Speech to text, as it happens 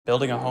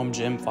Building a home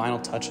gym final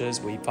touches.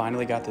 We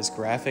finally got this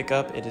graphic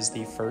up. It is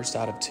the first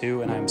out of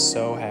 2 and I'm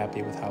so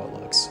happy with how it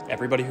looks.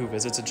 Everybody who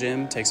visits a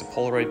gym takes a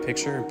Polaroid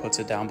picture and puts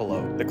it down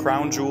below. The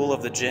crown jewel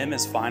of the gym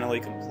is finally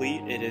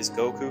complete. It is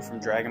Goku from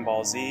Dragon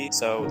Ball Z.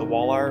 So the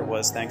wall art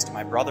was thanks to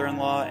my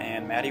brother-in-law,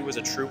 and Maddie was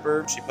a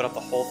trooper. She put up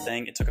the whole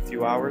thing. It took a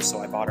few hours, so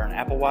I bought her an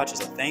Apple Watch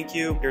as a thank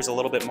you. Here's a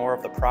little bit more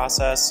of the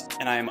process,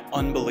 and I am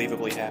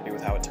unbelievably happy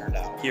with how it turned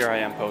out. Here I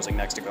am posing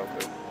next to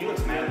Goku. He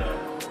looks mad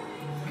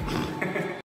though.